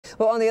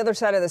Well, on the other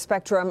side of the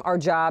spectrum are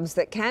jobs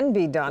that can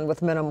be done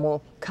with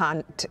minimal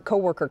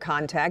coworker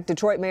contact.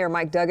 Detroit Mayor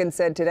Mike Duggan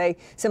said today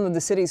some of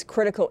the city's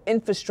critical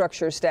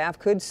infrastructure staff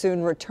could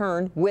soon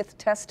return with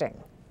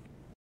testing.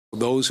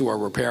 Those who are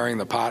repairing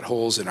the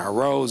potholes in our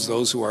roads,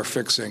 those who are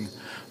fixing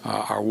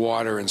our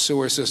water and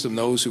sewer system,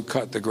 those who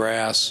cut the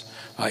grass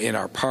in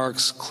our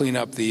parks, clean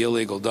up the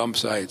illegal dump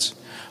sites.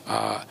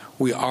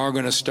 We are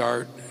going to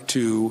start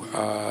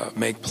to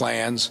make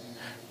plans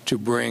to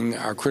bring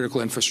our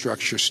critical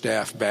infrastructure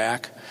staff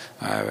back.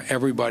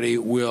 Everybody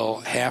will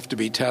have to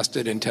be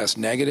tested and test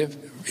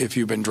negative. If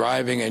you've been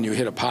driving and you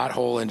hit a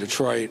pothole in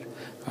Detroit,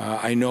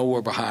 I know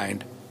we're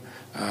behind,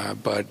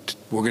 but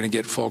we're going to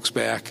get folks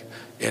back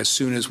as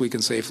soon as we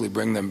can safely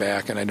bring them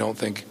back, and I don't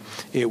think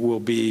it will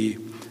be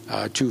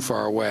too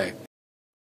far away.